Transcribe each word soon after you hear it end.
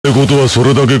ってことはそ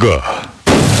れだけか。なら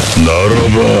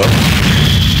ば。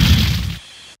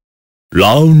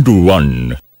ラウンド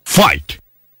1、ファイト。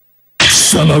貴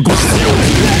様ごせよ。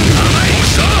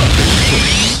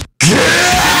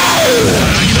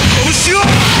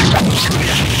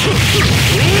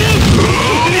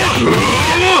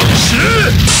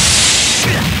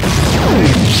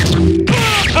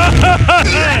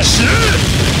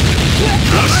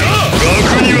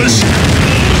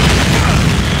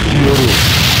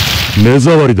目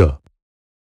障りだ。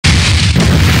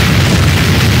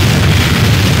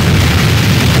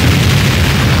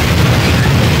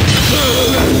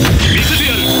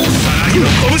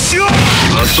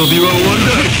遊びは終わり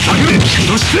だ。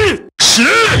そして死ね。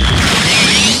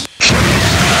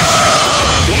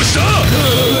どうした。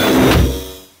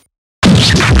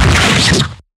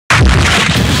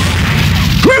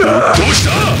どうし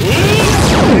た。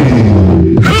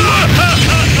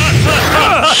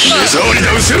目障り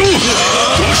なうせろ。どうし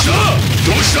た。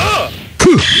どうした。遊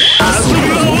び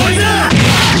は終わりだ。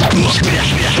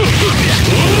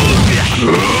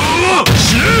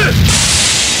死ね。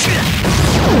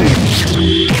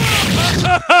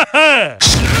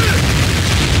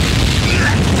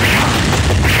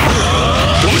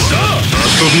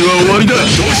遊びは終わりだ。どうし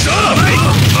た。遊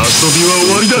びは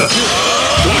終わりだ。どう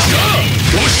した。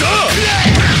どうした。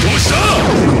どうした。こ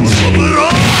の野郎。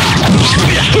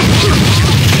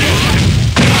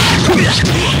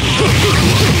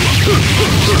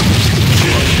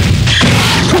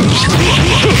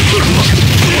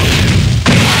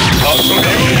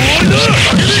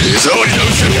手触りなう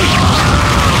せろ。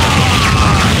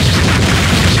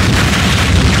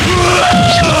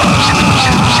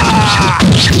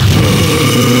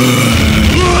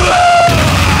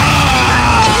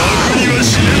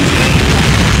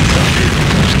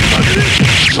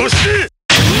そして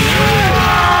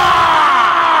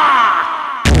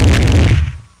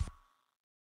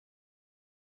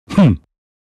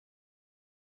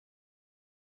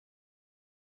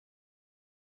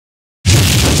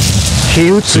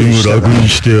すぐ楽に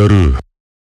してやる。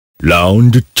ラウ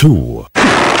ンド2、ファイ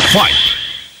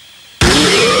ト。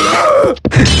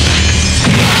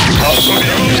遊びは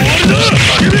終わりだ。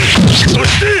そ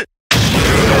して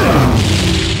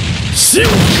死を。貴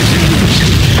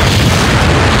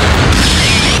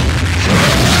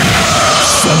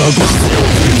様ごせよ。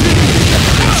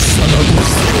貴様ごせ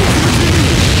よ。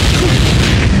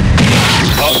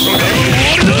遊びは終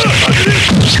わりだ。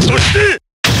そして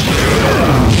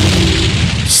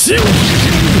死を。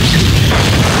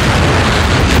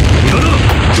無駄だ。ど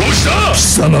うした。貴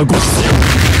様ごせよ。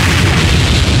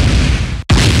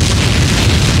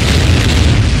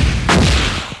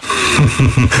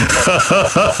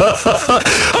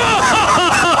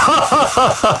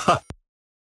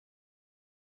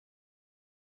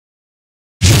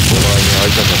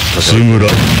すぐら。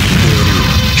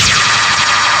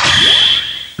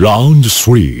ラウンド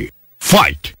3、フ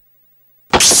ァイト。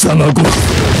貴様ごせよ。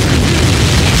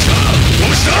ど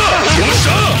うした。どうし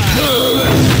た。ど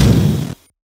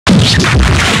うし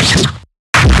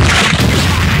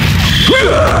た。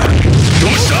どう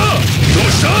した。どう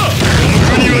した。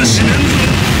僕には死ねんぞ。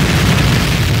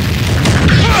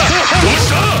どうし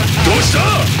た。どうした。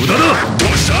無駄だ。どう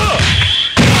した。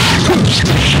どうし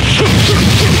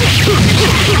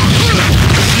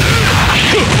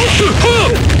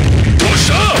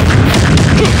た。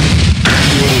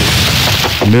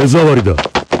目障りだ。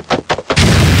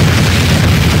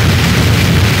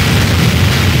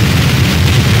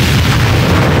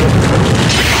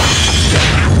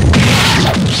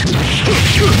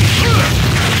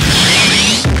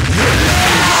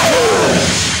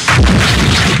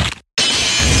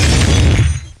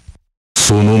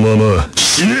そのまま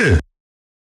死ね。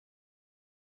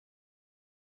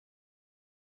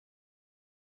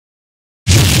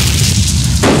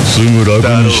すぐ楽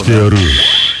にしてやる。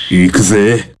行く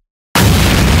ぜ。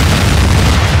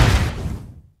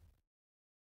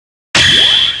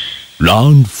ラ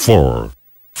ウンド4、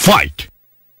ファイト。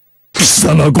貴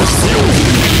様ごせよ。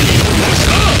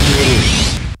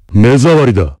目障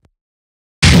りだ。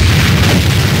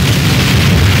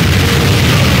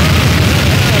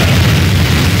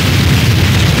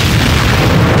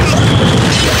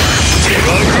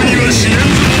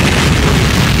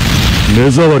目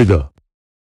障りだ。ど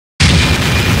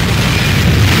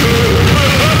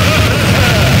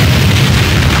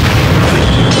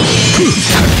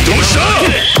うした。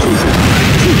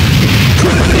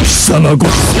貴様ご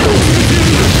せよ。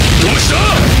どうした。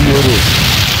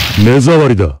目障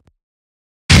りだ。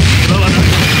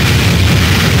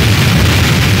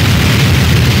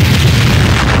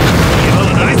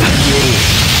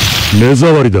目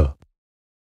障りだ。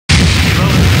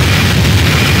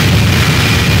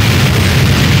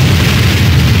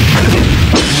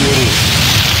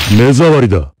目障り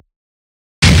だ。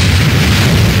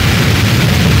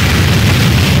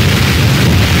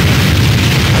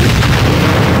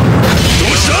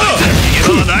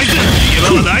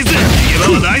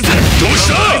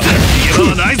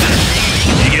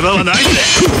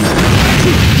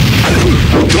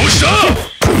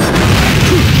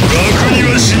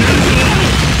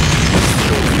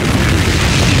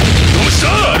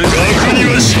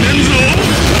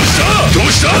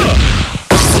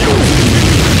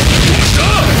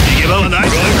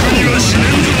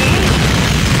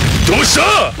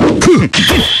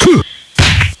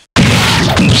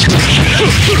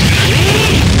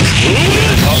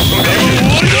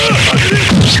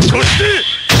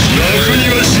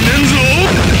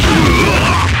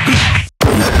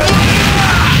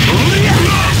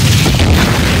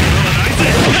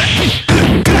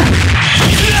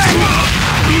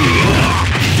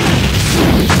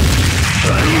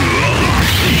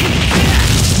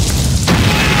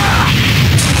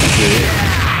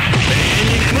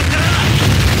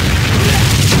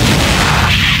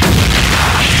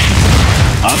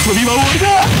遊びは終わりだ。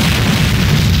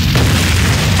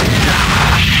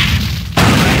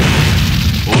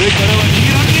俺からは逃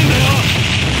げられねえんだよ。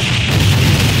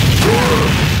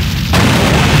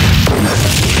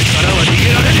俺からは逃げ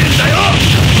られねえんだよ。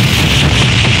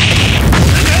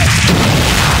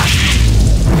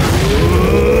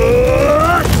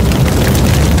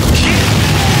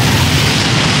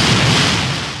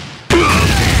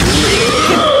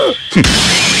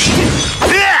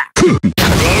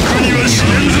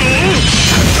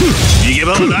逃げ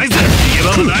場はないぜ。逃げ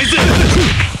場はないぜ。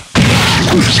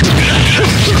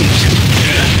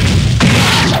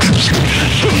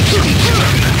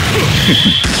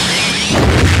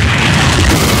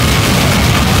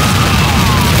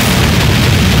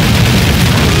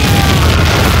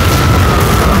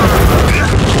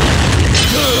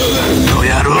の野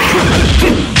郎。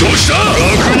どうした？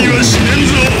楽には死ねん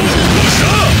ぞ。どうした？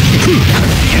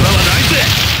逃げ場はないぜ。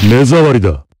目障り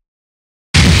だ。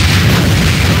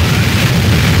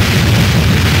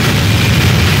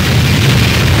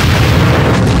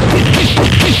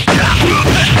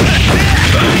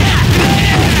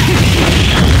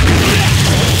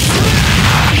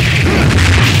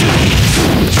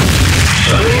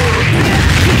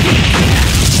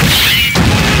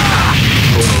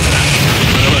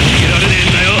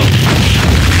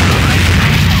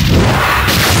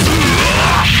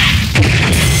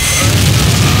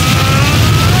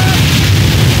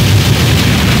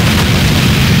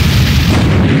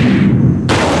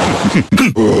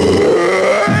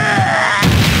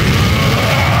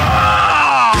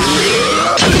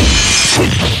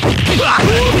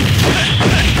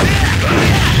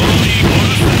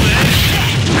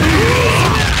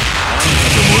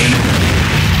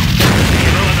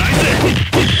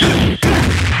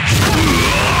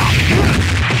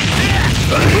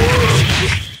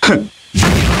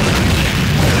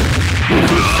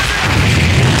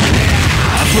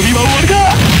遊びは終わりだ。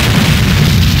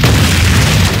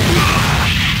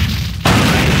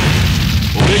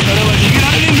俺からは逃げら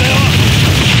れねえんだよ。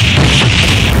俺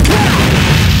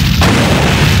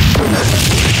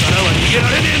からは逃げら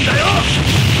れねえんだよ。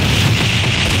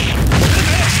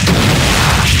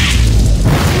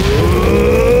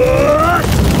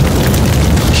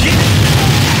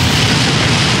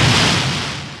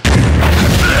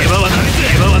逃げ場はないぜ。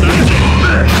逃げ場はないぜ。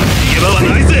逃げ場は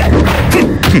ないぜ。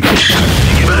逃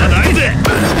げ場はないぜ。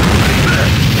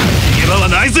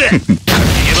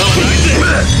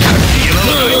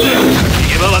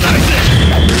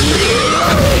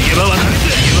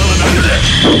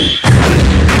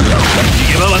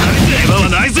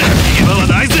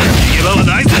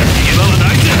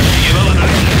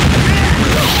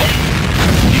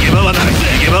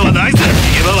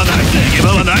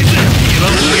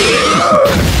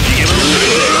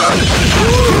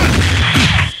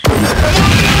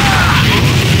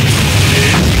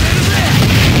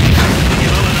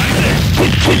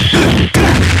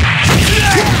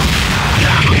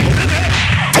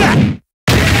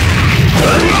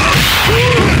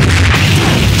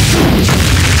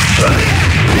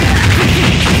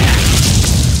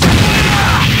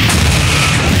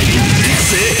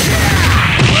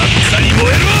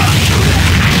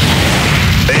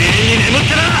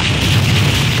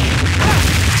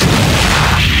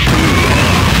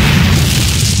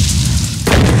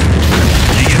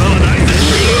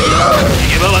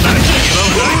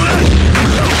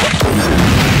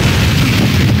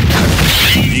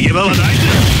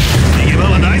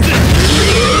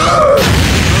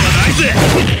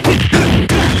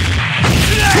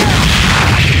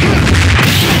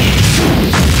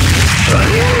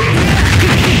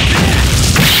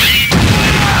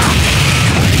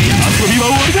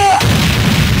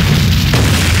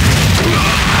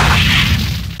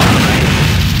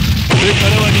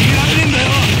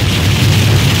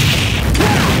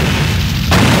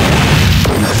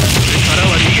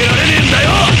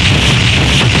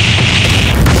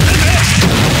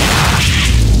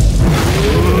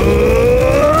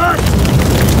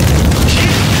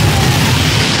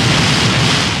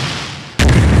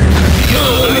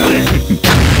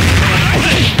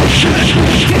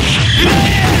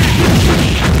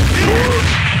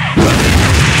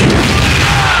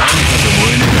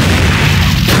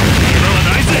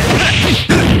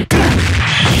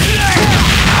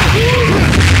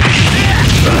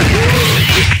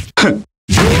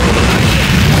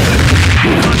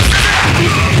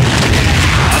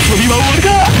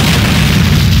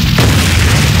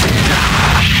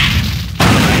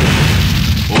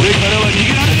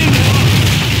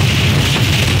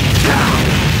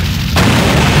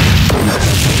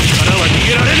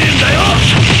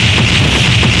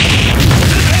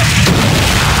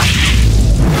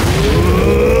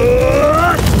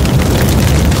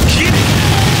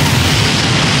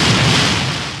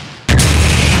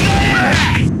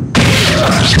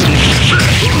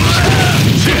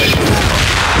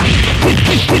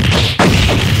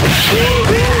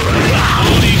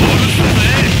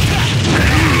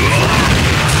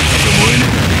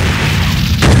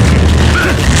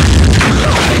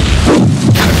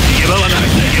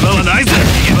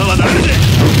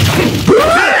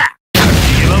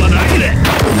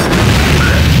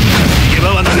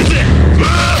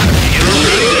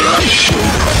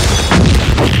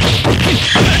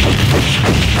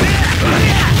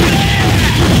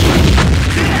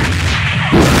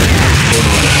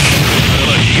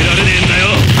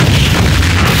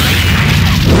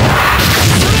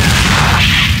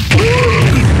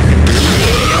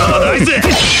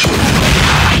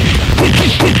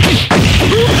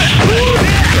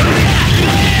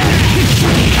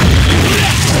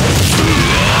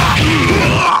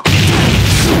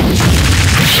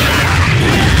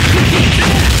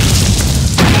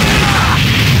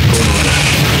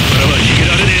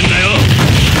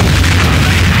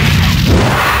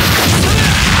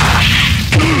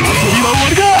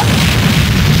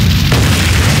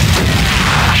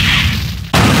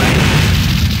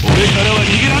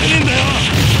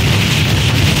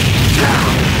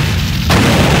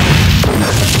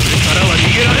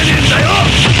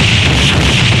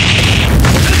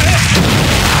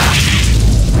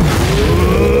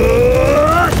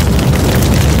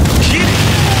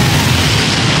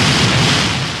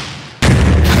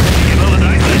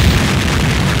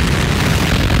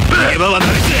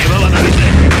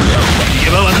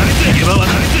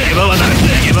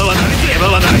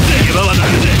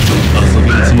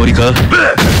か。逃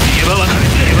げ場はな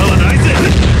いぜ。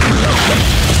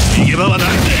逃げ場はな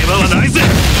いぜ。逃げ場はないぜ。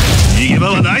逃げ場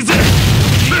はないぜ。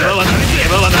逃げ場はないぜ。逃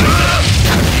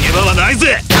げ場はないぜ。逃げ場はない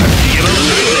ぜ。逃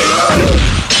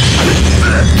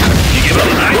げ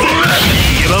場はないぜ。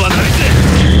逃げ場はないぜ。逃げ場はないぜ。逃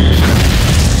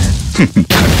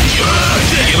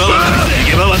げ場はないぜ。逃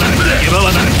げ場はないぜ。逃げ場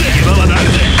はないぜ。逃げ場はない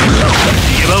ぜ。逃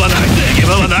げ場はないぜ。逃げ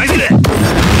場はないぜ。逃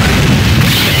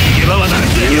げ場はない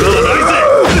ぜ。逃げ場はないぜ。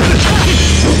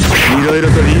いろいろ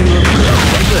と理由は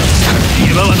逃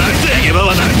げ場はないぜ。逃げ場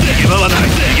はないぜ。逃げ場はない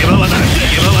ぜ。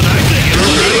逃げ場はないぜ。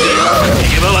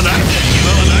逃げ場はないぜ。逃げ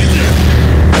場はないぜ。逃げ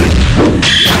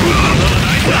場は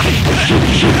ないぜ。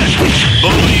ボ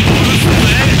ーリーボールする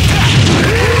ぜ。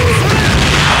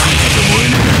あと燃え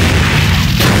ねえ。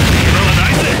逃げ場はな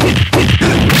いぜ。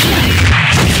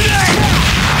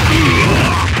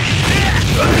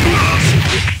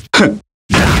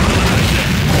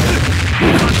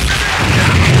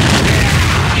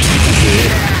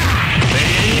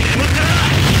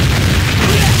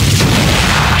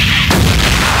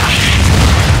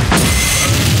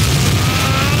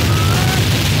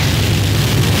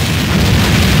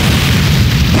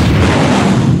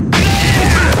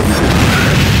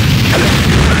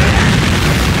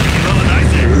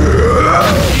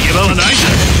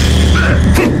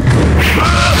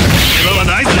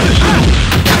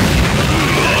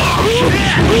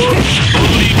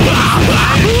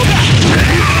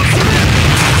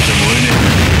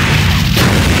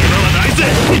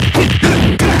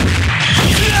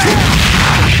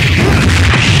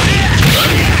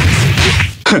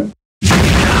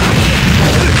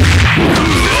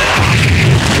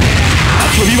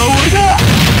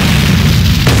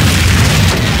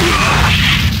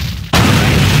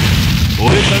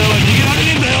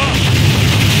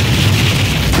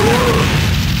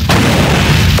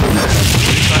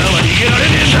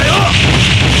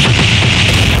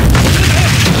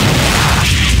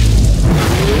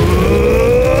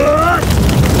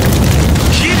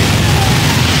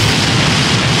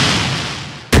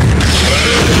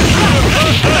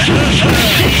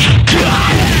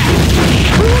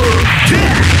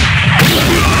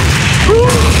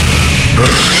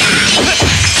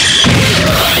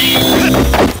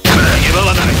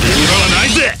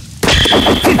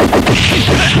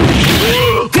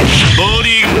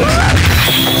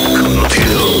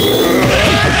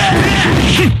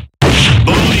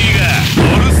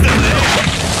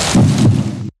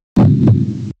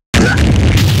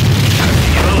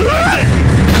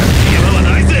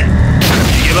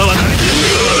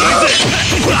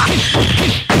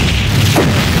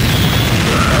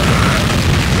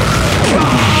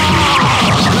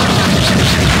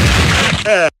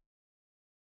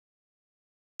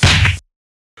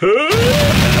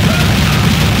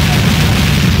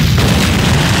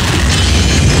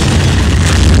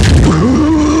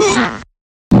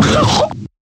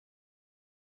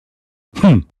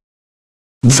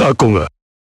雑魚が。